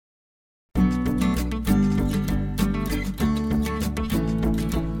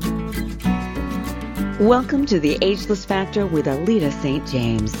Welcome to the Ageless Factor with Alita St.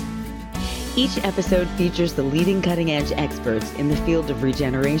 James. Each episode features the leading cutting-edge experts in the field of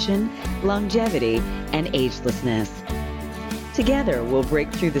regeneration, longevity, and agelessness. Together, we'll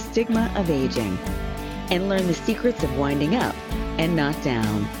break through the stigma of aging and learn the secrets of winding up and not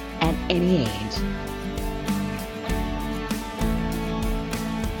down at any age.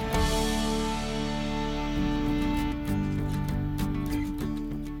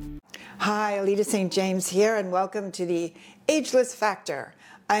 Hi, Alita St. James here, and welcome to the Ageless Factor.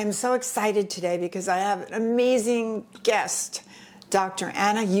 I am so excited today because I have an amazing guest, Dr.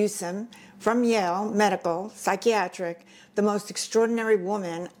 Anna Yusim from Yale Medical Psychiatric, the most extraordinary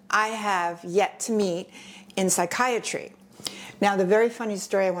woman I have yet to meet in psychiatry. Now, the very funny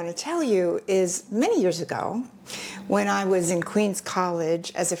story I want to tell you is many years ago, when I was in Queens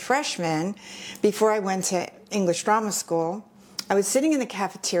College as a freshman, before I went to English drama school, I was sitting in the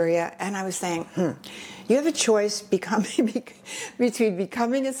cafeteria and I was saying, you have a choice between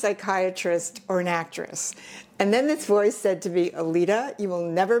becoming a psychiatrist or an actress. And then this voice said to me, Alita, you will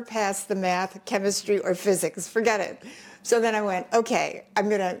never pass the math, chemistry, or physics. Forget it. So then I went, okay, I'm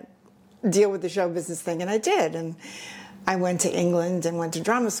going to deal with the show business thing. And I did. And I went to England and went to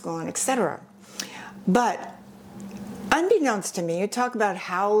drama school and et cetera. But unbeknownst to me, you talk about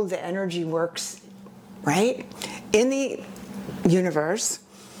how the energy works, right? In the universe,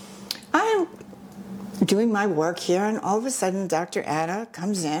 I'm doing my work here, and all of a sudden Dr. Anna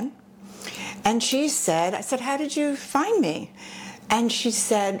comes in, and I said, how did you find me? And she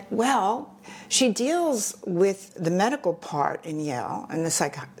said, well, she deals with the medical part in Yale and the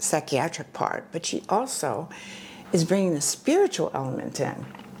psychiatric part, but she also is bringing the spiritual element in.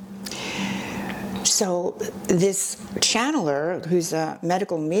 So this channeler, who's a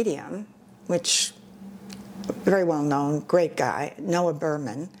medical medium, which very well known, great guy, Noah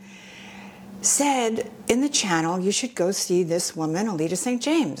Berman, said in the channel, you should go see this woman, Alita St.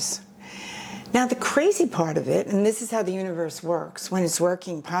 James. Now, the crazy part of it, and this is how the universe works when it's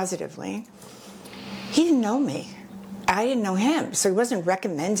working positively, he didn't know me. I didn't know him, so he wasn't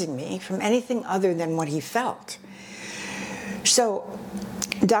recommending me from anything other than what he felt. So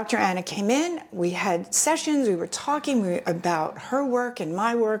Dr. Anna came in, we had sessions, we were talking about her work and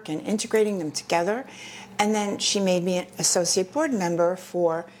my work and integrating them together. And then she made me an associate board member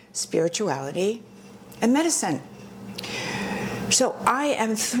for spirituality and medicine. So I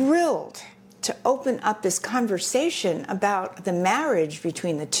am thrilled to open up this conversation about the marriage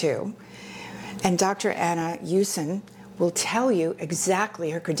between the two. And Dr. Anna Yusim will tell you exactly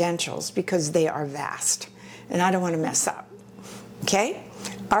her credentials because they are vast. And I don't want to mess up. Okay?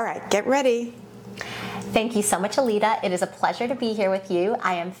 All right, get ready. Thank you so much, Alita. It is a pleasure to be here with you.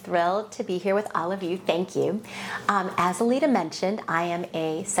 I am thrilled to be here with all of you. Thank you. As Alita mentioned, I am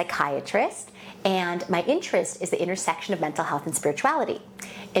a psychiatrist, and my interest is the intersection of mental health and spirituality.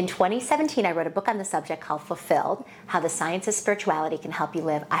 In 2017, I wrote a book on the subject called Fulfilled, How the Science of Spirituality Can Help You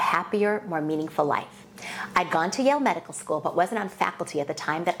Live a Happier, More Meaningful Life. I'd gone to Yale Medical School, but wasn't on faculty at the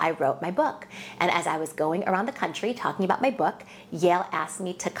time that I wrote my book. And as I was going around the country talking about my book, Yale asked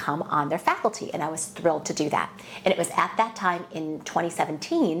me to come on their faculty, and I was thrilled to do that. And it was at that time in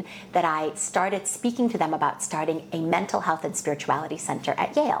 2017 that I started speaking to them about starting a mental health and spirituality center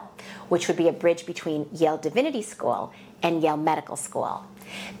at Yale, which would be a bridge between Yale Divinity School and Yale Medical School.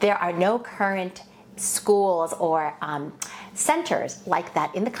 There are no current schools or centers like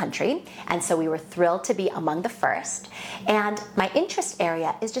that in the country, and so we were thrilled to be among the first. And my interest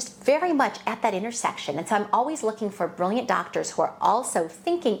area is just very much at that intersection, and so I'm always looking for brilliant doctors who are also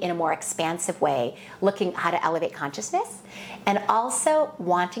thinking in a more expansive way, looking how to elevate consciousness, and also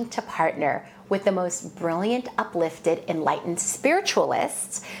wanting to partner with the most brilliant, uplifted, enlightened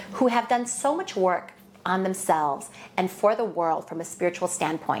spiritualists who have done so much work on themselves and for the world from a spiritual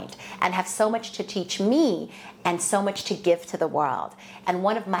standpoint, and have so much to teach me and so much to give to the world. And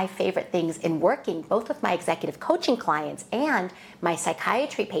one of my favorite things in working both with my executive coaching clients and my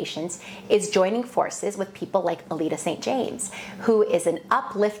psychiatry patients is joining forces with people like Alita St. James, who is an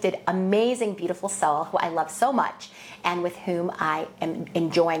uplifted, amazing, beautiful soul who I love so much, and with whom I am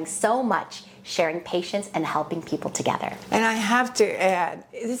enjoying so much sharing patients and helping people together. And I have to add,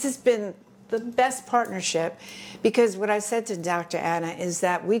 this has been the best partnership, because what I said to Dr. Anna is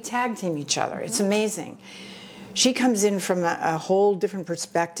that we tag team each other. It's amazing. She comes in from a whole different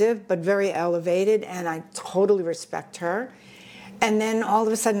perspective, but very elevated, and I totally respect her. And then all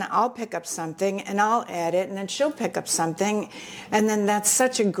of a sudden I'll pick up something and I'll add it, and then she'll pick up something, and then that's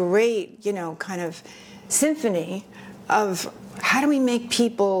such a great, kind of symphony of how do we make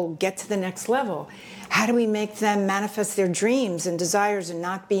people get to the next level? How do we make them manifest their dreams and desires and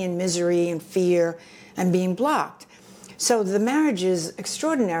not be in misery and fear and being blocked? So the marriage is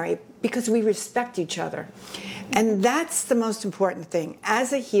extraordinary because we respect each other. And that's the most important thing.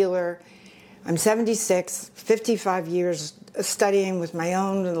 As a healer, I'm 76, 55 years studying with my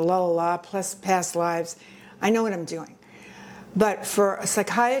own la plus past lives. I know what I'm doing. But for a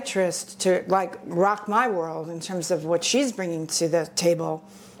psychiatrist to like rock my world in terms of what she's bringing to the table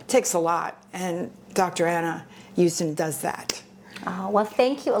takes a lot. And Dr. Anna Yusim does that. Oh, well,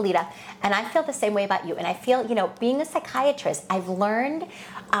 thank you, Alita. And I feel the same way about you. And I feel, being a psychiatrist, I've learned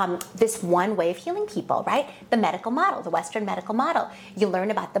this one way of healing people, right? The medical model, the Western medical model. You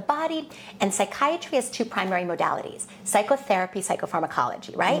learn about the body. And psychiatry has two primary modalities: psychotherapy,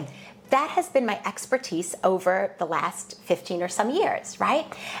 psychopharmacology, right? That has been my expertise over the last 15 or some years, right?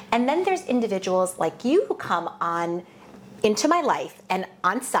 And then there's individuals like you who come on into my life and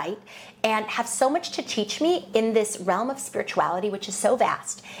on site and have so much to teach me in this realm of spirituality, which is so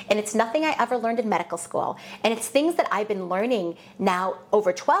vast. And it's nothing I ever learned in medical school. And it's things that I've been learning now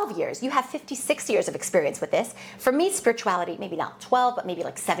over 12 years. You have 56 years of experience with this. For me, spirituality, maybe not 12, but maybe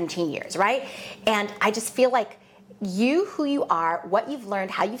like 17 years, right? And I just feel like you, who you are, what you've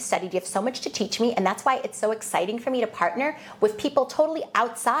learned, how you've studied, you have so much to teach me, and that's why it's so exciting for me to partner with people totally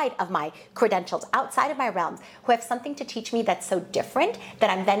outside of my credentials, outside of my realms, who have something to teach me that's so different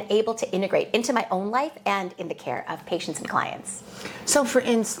that I'm then able to integrate into my own life and in the care of patients and clients. So for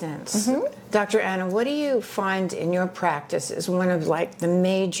instance, Dr. Anna, what do you find in your practice is one of like the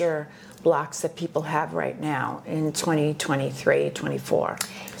major blocks that people have right now in 2023, 24?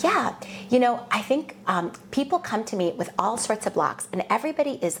 Yeah, I think people come to me with all sorts of blocks, and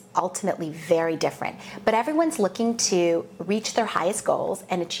everybody is ultimately very different, but everyone's looking to reach their highest goals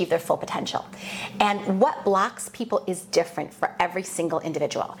and achieve their full potential. And what blocks people is different for every single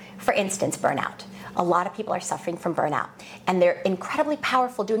individual. For instance, burnout. A lot of people are suffering from burnout, and they're incredibly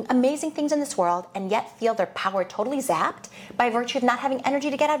powerful, doing amazing things in this world, and yet feel their power totally zapped by virtue of not having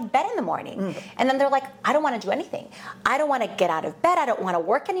energy to get out of bed in the morning. And then they're like, I don't want to do anything. I don't want to get out of bed. I don't want to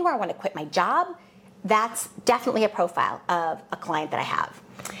work anymore. I want to quit my job. That's definitely a profile of a client that I have.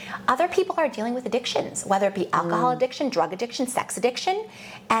 Other people are dealing with addictions, whether it be alcohol addiction, drug addiction, sex addiction,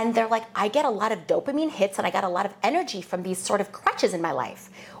 and they're like, I get a lot of dopamine hits and I got a lot of energy from these sort of crutches in my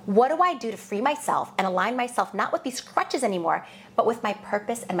life. What do I do to free myself and align myself not with these crutches anymore, but with my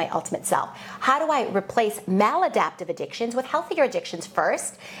purpose and my ultimate self? How do I replace maladaptive addictions with healthier addictions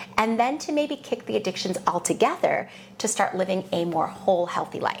first, and then to maybe kick the addictions altogether to start living a more whole,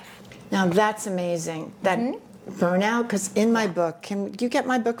 healthy life? Now that's amazing. That burnout, because in my book, can you get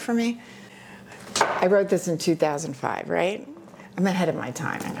my book for me? I wrote this in 2005, right? I'm ahead of my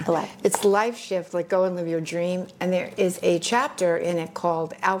time. It's Life Shift, like Go and Live Your Dream, and there is a chapter in it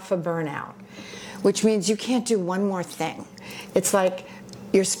called Alpha Burnout, which means you can't do one more thing. It's like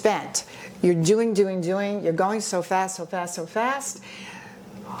you're spent. You're doing, you're going so fast.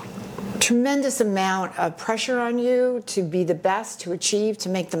 Tremendous amount of pressure on you to be the best, to achieve, to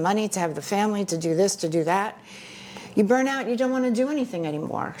make the money, to have the family, to do this, to do that. You burn out, you don't want to do anything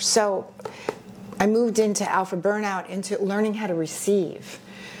anymore. So I moved into Alpha Burnout, into learning how to receive.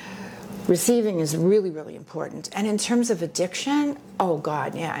 Receiving is really, really important. And in terms of addiction, oh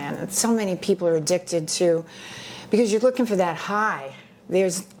God, yeah, and so many people are addicted to, because you're looking for that high. You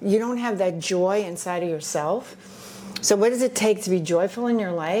don't have that joy inside of yourself. So what does it take to be joyful in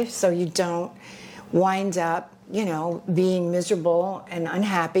your life so you don't wind up, being miserable and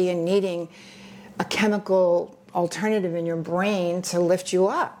unhappy and needing a chemical alternative in your brain to lift you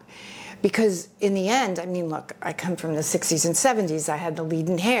up? Because in the end, look, I come from the 60s and 70s. I had the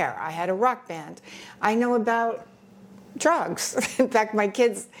lead-in hair. I had a rock band. I know about drugs. In fact, my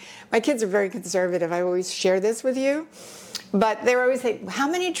kids are very conservative. I always share this with you. But they were always saying, how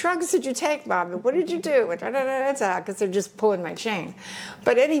many drugs did you take, Bob? What did you do? Because they're just pulling my chain.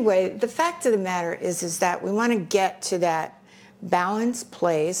 But anyway, the fact of the matter is that we want to get to that balanced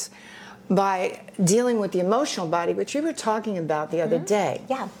place by dealing with the emotional body, which we were talking about the other day.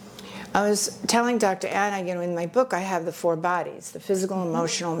 Yeah. I was telling Dr. Anna, in my book, I have the 4 bodies: the physical,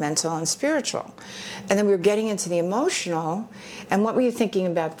 emotional, mental, and spiritual. And then we were getting into the emotional. And what were you thinking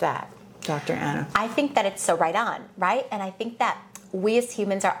about that, Dr. Anna? I think that it's so right on, right? And I think that we as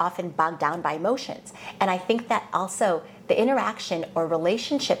humans are often bogged down by emotions. And I think that also the interaction or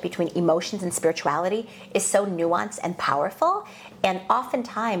relationship between emotions and spirituality is so nuanced and powerful. And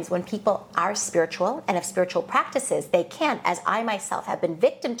oftentimes when people are spiritual and have spiritual practices, they can, as I myself have been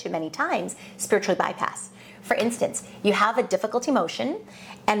victim to many times, spiritually bypass. For instance, you have a difficult emotion,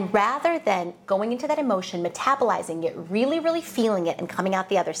 and rather than going into that emotion, metabolizing it, really, really feeling it, and coming out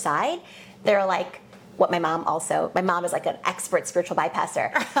the other side, they're like, what my mom is like an expert spiritual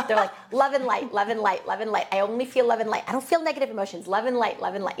bypasser. They're like, love and light, love and light, love and light. I only feel love and light. I don't feel negative emotions. Love and light,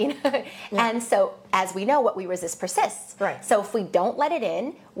 love and light. Yeah. And so, as we know, what we resist persists. Right. So if we don't let it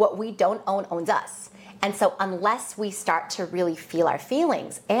in, what we don't own owns us. And so unless we start to really feel our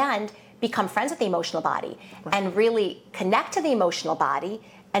feelings and become friends with the emotional body, right, and really connect to the emotional body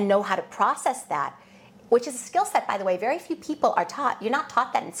and know how to process that, which is a skill set, by the way, very few people are taught. You're not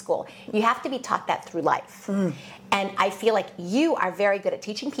taught that in school. You have to be taught that through life. And I feel like you are very good at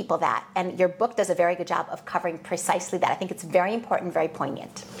teaching people that, and your book does a very good job of covering precisely that. I think it's very important, very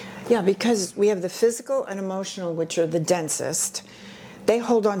poignant. Yeah, because we have the physical and emotional, which are the densest. They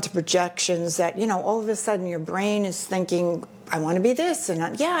hold on to projections that, all of a sudden your brain is thinking, I want to be this, and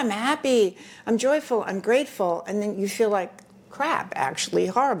I'm happy, I'm joyful, I'm grateful, and then you feel like crap, actually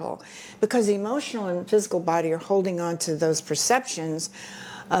horrible, because the emotional and physical body are holding on to those perceptions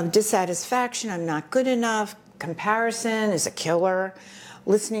of dissatisfaction, I'm not good enough, comparison is a killer,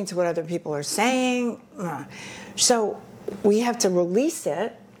 listening to what other people are saying. So we have to release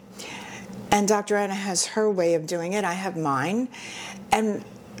it, and Dr. Anna has her way of doing it, I have mine, and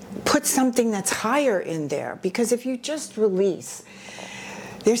put something that's higher in there, because if you just release,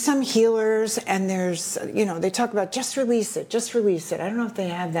 there's some healers, and there's, they talk about just release it, just release it. I don't know if they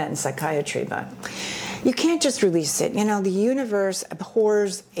have that in psychiatry, but you can't just release it. The universe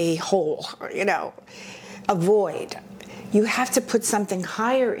abhors a hole, a void. You have to put something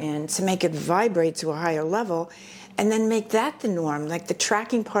higher in to make it vibrate to a higher level, and then make that the norm, like the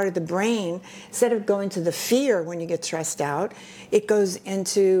tracking part of the brain. Instead of going to the fear when you get stressed out, it goes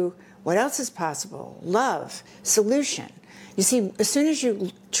into what else is possible, love, solution. You see, as soon as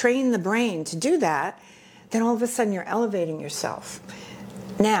you train the brain to do that, then all of a sudden you're elevating yourself.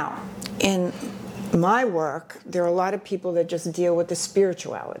 Now, in my work, there are a lot of people that just deal with the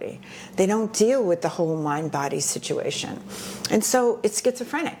spirituality. They don't deal with the whole mind-body situation. And so it's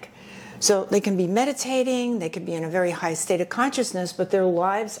schizophrenic. So they can be meditating, they could be in a very high state of consciousness, but their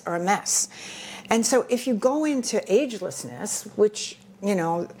lives are a mess. And so if you go into agelessness, which,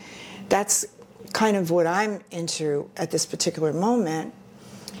 that's kind of what I'm into at this particular moment,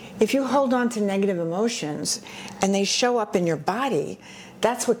 if you hold on to negative emotions and they show up in your body,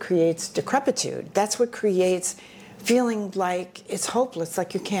 that's what creates decrepitude. That's what creates feeling like it's hopeless,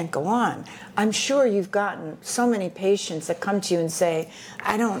 like you can't go on. I'm sure you've gotten so many patients that come to you and say,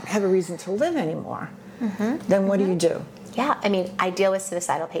 I don't have a reason to live anymore. Then what do you do? Yeah, I deal with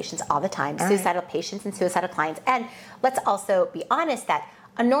suicidal patients all the time, suicidal patients and suicidal clients. And let's also be honest that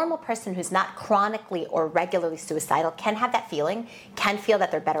a normal person who's not chronically or regularly suicidal can have that feeling, can feel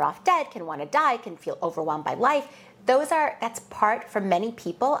that they're better off dead, can want to die, can feel overwhelmed by life. That's part, for many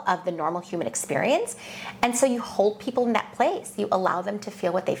people, of the normal human experience. And so you hold people in that place. You allow them to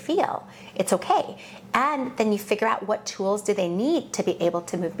feel what they feel. It's okay. And then you figure out what tools do they need to be able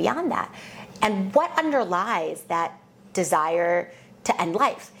to move beyond that. And what underlies that desire to end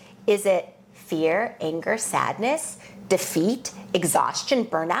life? Is it fear, anger, sadness, defeat, exhaustion,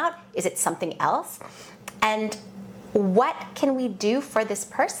 burnout? Is it something else? And what can we do for this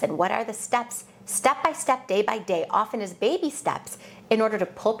person? What are the steps, step by step, day by day, often as baby steps, in order to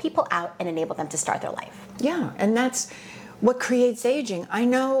pull people out and enable them to start their life? Yeah, and that's what creates aging. I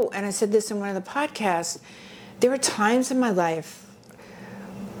know, and I said this in one of the podcasts, there were times in my life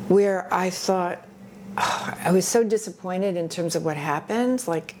where I thought, I was so disappointed in terms of what happened,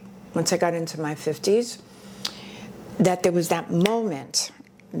 like once I got into my 50s, that there was that moment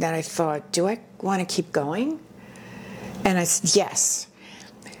that I thought, do I want to keep going? And I said, yes.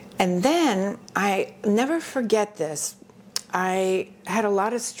 And then, I never forget this, I had a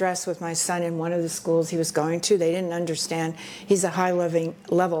lot of stress with my son in one of the schools he was going to. They didn't understand. He's a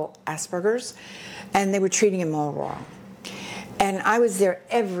high-level Asperger's, and they were treating him all wrong. And I was there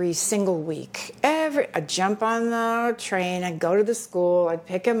every single week. I'd jump on the train, I'd go to the school, I'd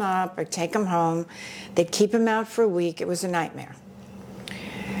pick him up, I'd take him home. They'd keep him out for a week. It was a nightmare.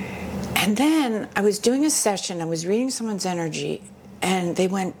 And then I was doing a session, I was reading someone's energy, and they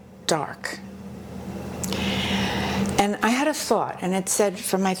went dark. And I had a thought, and it said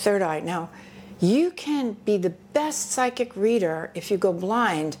from my third eye, now, you can be the best psychic reader if you go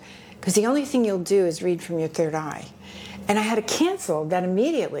blind, because the only thing you'll do is read from your third eye. And I had to cancel that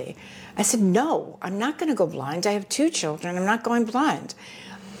immediately. I said, no, I'm not going to go blind. I have 2 children. I'm not going blind.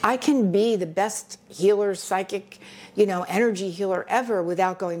 I can be the best healer, psychic, energy healer ever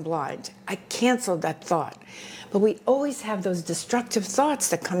without going blind. I canceled that thought. But we always have those destructive thoughts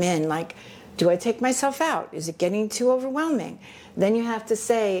that come in, like, Do I take myself out? Is it getting too overwhelming? Then you have to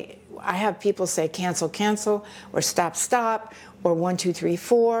say, I have people say cancel, cancel, or stop, stop, or 1, 2, 3,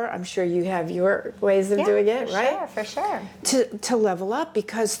 4. I'm sure you have your ways of doing it, right? For sure. To level up,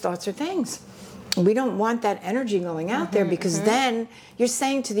 because thoughts are things. We don't want that energy going out there, because then you're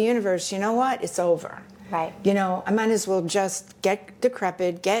saying to the universe, you know what, it's over. Right. You know, I might as well just get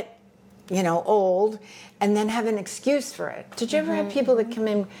decrepit, get, old, and then have an excuse for it. Did you ever have people that come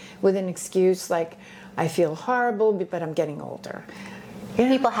in with an excuse like, I feel horrible, but I'm getting older? Yeah.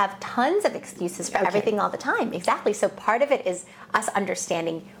 People have tons of excuses for everything all the time. Exactly. So part of it is us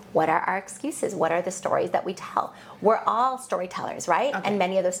understanding, what are our excuses? What are the stories that we tell? We're all storytellers, right? And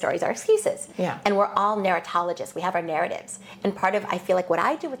many of those stories are excuses. Yeah. And we're all narratologists. We have our narratives. And part of, I feel like what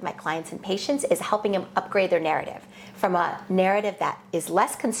I do with my clients and patients is helping them upgrade their narrative from a narrative that is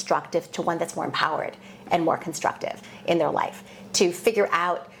less constructive to one that's more empowered and more constructive in their life, to figure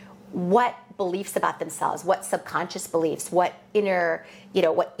out what beliefs about themselves, what subconscious beliefs, what inner,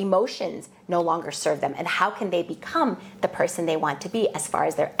 what emotions no longer serve them, and how can they become the person they want to be as far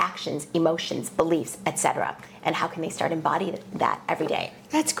as their actions, emotions, beliefs, etc. And how can they start embodying that every day?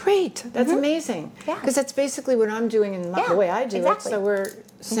 That's great. That's amazing. Yeah. Because that's basically what I'm doing in the way I do it. So we're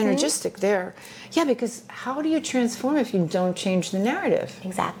synergistic there. Yeah, because how do you transform if you don't change the narrative?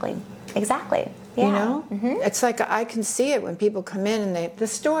 Exactly. Yeah. It's like I can see it when people come in and the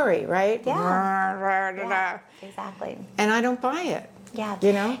story, right? Yeah. Exactly. And I don't buy it. Yeah.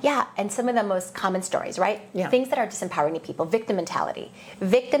 Yeah, and some of the most common stories, right? Yeah. Things that are disempowering to people. Victim mentality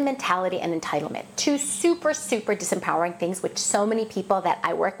and entitlement. Two super, super disempowering things, which so many people that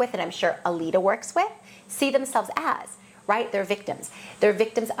I work with, and I'm sure Alita works with, see themselves as. Right? They're victims. They're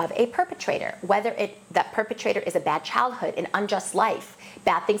victims of a perpetrator, whether that perpetrator is a bad childhood, an unjust life,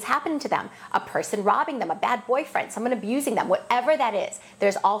 bad things happening to them, a person robbing them, a bad boyfriend, someone abusing them, whatever that is.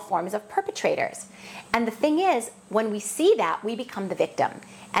 There's all forms of perpetrators. And the thing is, when we see that, we become the victim.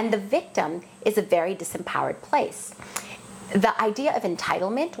 And the victim is a very disempowered place. The idea of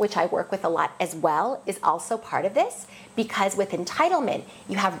entitlement, which I work with a lot as well, is also part of this, because with entitlement,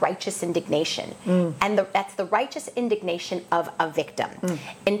 you have righteous indignation. And that's the righteous indignation of a victim.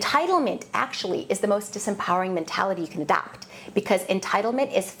 Entitlement actually is the most disempowering mentality you can adopt, because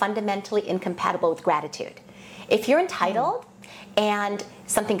entitlement is fundamentally incompatible with gratitude. If you're entitled and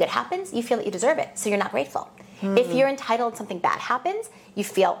something good happens, you feel that you deserve it, so you're not grateful. If you're entitled and something bad happens, you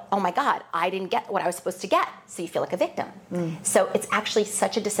feel, oh my God, I didn't get what I was supposed to get. So you feel like a victim. So it's actually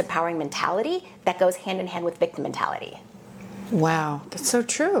such a disempowering mentality that goes hand in hand with victim mentality. Wow, that's so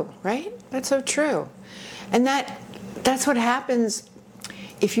true, right? That's so true. And that's what happens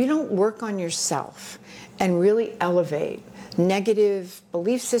if you don't work on yourself and really elevate negative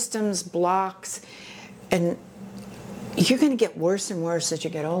belief systems, blocks, and you're going to get worse and worse as you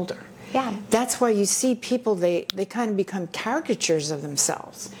get older. Yeah. That's why you see people, they kind of become caricatures of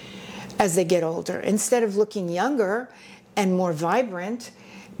themselves as they get older. Instead of looking younger and more vibrant,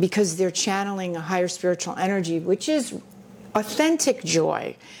 because they're channeling a higher spiritual energy, which is authentic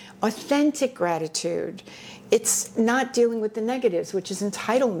joy, authentic gratitude. It's not dealing with the negatives, which is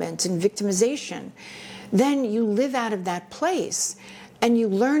entitlement and victimization. Then you live out of that place and you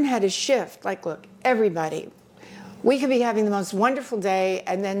learn how to shift. Like, look, everybody, we could be having the most wonderful day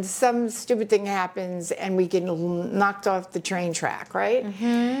and then some stupid thing happens and we get knocked off the train track, right?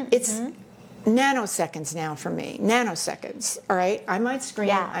 It's nanoseconds now for me. Nanoseconds, all right? I might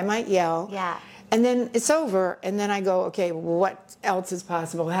scream, I might yell. And then it's over, and then I go, okay, what else is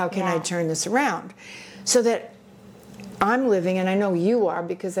possible? How can I turn this around? So that I'm living, and I know you are,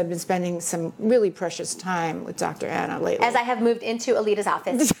 because I've been spending some really precious time with Dr. Anna lately. As I have moved into Alita's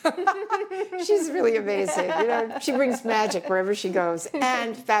office. She's really amazing. She brings magic wherever she goes,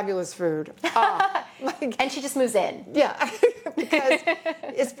 and fabulous food. And she just moves in. Yeah, because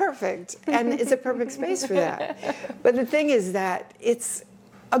it's perfect, and it's a perfect space for that. But the thing is that it's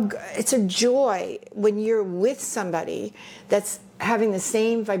a joy when you're with somebody that's having the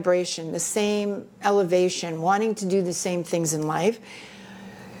same vibration, the same elevation, wanting to do the same things in life.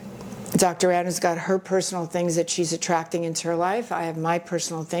 Dr. Anna's got her personal things that she's attracting into her life. I have my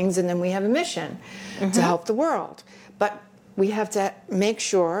personal things, and then we have a mission to help the world. But we have to make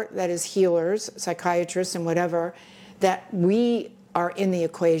sure that as healers, psychiatrists, and whatever, that we are in the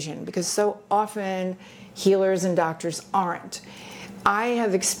equation, because so often healers and doctors aren't. I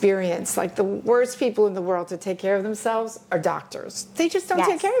have experienced, like, the worst people in the world to take care of themselves are doctors. They just don't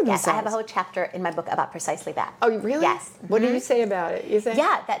take care of themselves. Yes, I have a whole chapter in my book about precisely that. Oh, really? Yes. What do you say about it? You say?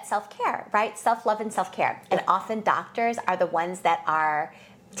 Yeah, that self-care, right? Self-love and self-care. And often doctors are the ones that are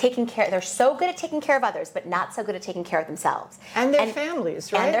they're so good at taking care of others, but not so good at taking care of themselves. And their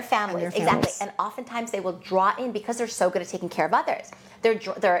families, right? And their families, exactly. And oftentimes they will draw in, because they're so good at taking care of others,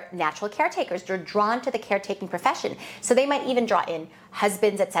 they're natural caretakers. They're drawn to the caretaking profession. So they might even draw in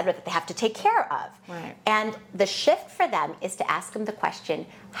husbands, et cetera, that they have to take care of. Right. And the shift for them is to ask them the question,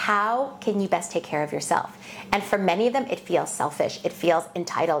 how can you best take care of yourself? And for many of them, it feels selfish. It feels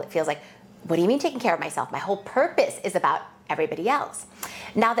entitled. It feels like, what do you mean taking care of myself? My whole purpose is about everybody else.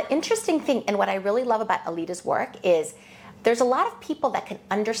 Now, the interesting thing, and what I really love about Alita's work, is there's a lot of people that can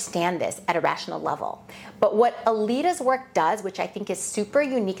understand this at a rational level. But what Alita's work does, which I think is super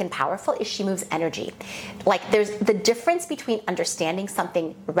unique and powerful, is she moves energy. Like, there's the difference between understanding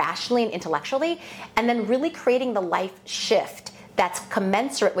something rationally and intellectually, and then really creating the life shift that's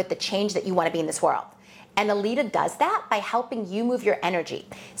commensurate with the change that you want to be in this world. And Alita does that by helping you move your energy.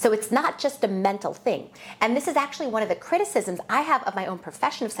 So it's not just a mental thing. And this is actually one of the criticisms I have of my own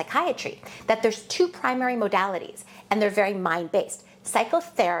profession of psychiatry, that there's two primary modalities, and they're very mind-based.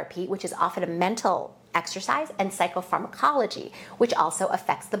 Psychotherapy, which is often a mental exercise, and psychopharmacology, which also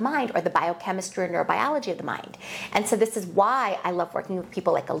affects the mind, or the biochemistry or neurobiology of the mind. And so this is why I love working with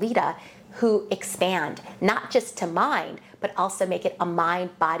people like Alita, who expand not just to mind, but also make it a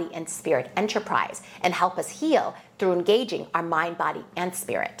mind, body, and spirit enterprise, and help us heal through engaging our mind, body, and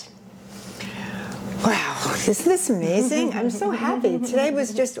spirit. Wow, isn't this amazing? I'm so happy. Today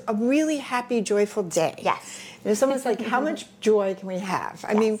was just a really happy, joyful day. Yes. It's almost like, how much joy can we have?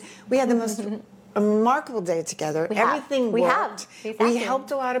 I mean, we had the most remarkable day together. Everything worked. We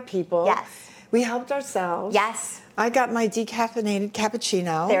helped a lot of people. Yes. We helped ourselves. Yes. I got my decaffeinated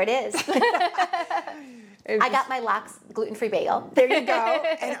cappuccino. There it is. I got my Lox gluten-free bagel. There you go.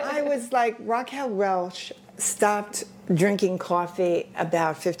 And I was like, Raquel Welch stopped drinking coffee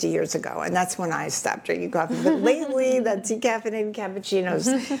about 50 years ago, and that's when I stopped drinking coffee. But lately, that decaffeinated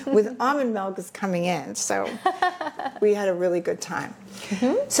cappuccinos with almond milk is coming in. So we had a really good time.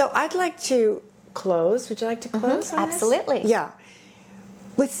 So I'd like to close. Would you like to close on this? Absolutely. Yeah.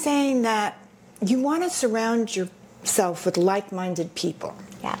 With saying that you want to surround yourself with like-minded people.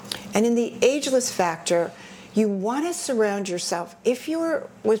 Yeah. And in the Ageless Factor, you want to surround yourself, if you're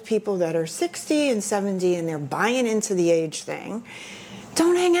with people that are 60 and 70 and they're buying into the age thing,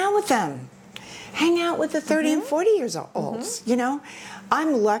 don't hang out with them. Hang out with the 30 and 40 years olds. You know,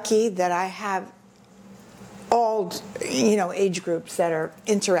 I'm lucky that I have all, age groups that are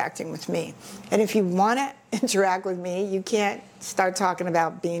interacting with me. And if you want to interact with me, you can't start talking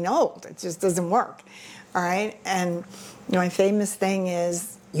about being old. It just doesn't work. All right? And my famous thing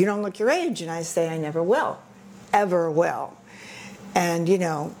is, you don't look your age. And I say, I never will. Ever will. And,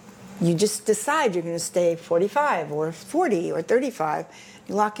 you just decide you're going to stay 45 or 40 or 35.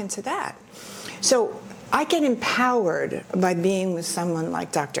 You lock into that. So I get empowered by being with someone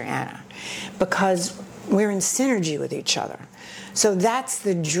like Dr. Anna, because we're in synergy with each other. So that's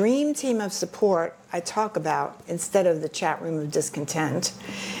the dream team of support I talk about, instead of the chat room of discontent,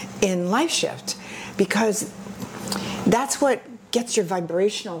 in Life Shift, because that's what gets your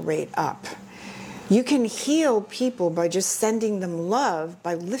vibrational rate up. You can heal people by just sending them love,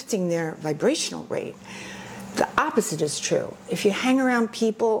 by lifting their vibrational rate. The opposite is true. If you hang around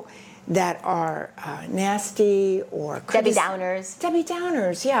people that are nasty or Debbie Downers. Debbie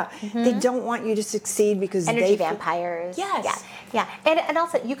Downers, yeah. They don't want you to succeed because energy vampires. Yes. Yeah. And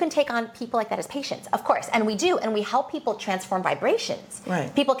also, you can take on people like that as patients, of course. And we do. And we help people transform vibrations.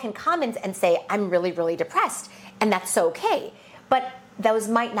 Right. People can come and say, I'm really, really depressed. And that's so okay. But those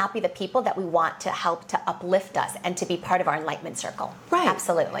might not be the people that we want to help to uplift us and to be part of our enlightenment circle. Right.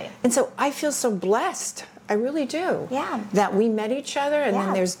 Absolutely. And so I feel so blessed. I really do. Yeah. That we met each other. And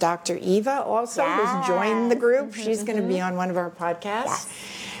then there's Dr. Eva also, who's joined the group. She's going to be on one of our podcasts. Yes.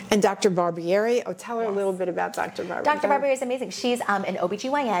 And Dr. Barbieri. Oh, tell her a little bit about Dr. Barbieri. Dr. Barbieri is amazing. She's an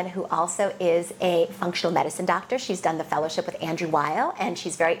OBGYN who also is a functional medicine doctor. She's done the fellowship with Andrew Weil, and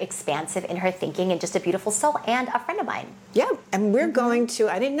she's very expansive in her thinking and just a beautiful soul, and a friend of mine. Yeah, and we're going to,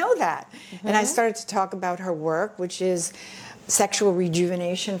 I didn't know that. And I started to talk about her work, which is sexual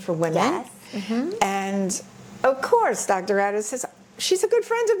rejuvenation for women. Yes. And of course, Dr. Addis says, she's a good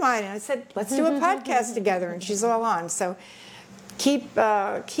friend of mine. And I said, let's do a podcast together. And she's all on. So keep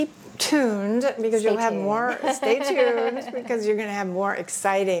tuned, because you'll have more, stay tuned, because you're going to have more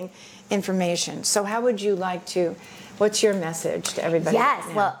exciting information. So how would you like to What's your message to everybody? Yes,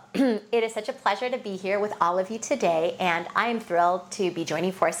 now? well, it is such a pleasure to be here with all of you today, and I am thrilled to be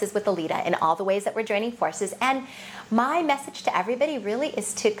joining forces with Alita in all the ways that we're joining forces. And my message to everybody really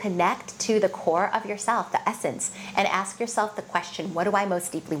is to connect to the core of yourself, the essence, and ask yourself the question, what do I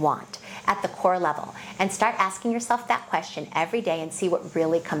most deeply want at the core level? And start asking yourself that question every day and see what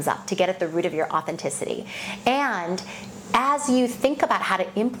really comes up to get at the root of your authenticity. And as you think about how to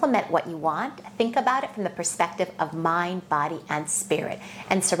implement what you want, think about it from the perspective of mind, body, and spirit,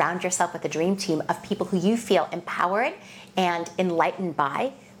 and surround yourself with a dream team of people who you feel empowered and enlightened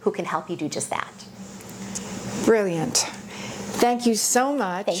by, who can help you do just that. Brilliant. Thank you so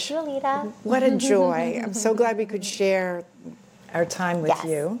much. Thank you, Alita. What a joy. I'm so glad we could share our time with Yes.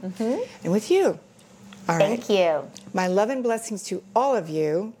 you and with you. All right. Thank you. My love and blessings to all of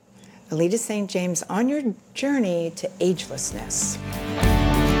you. Alita St. James on your journey to agelessness.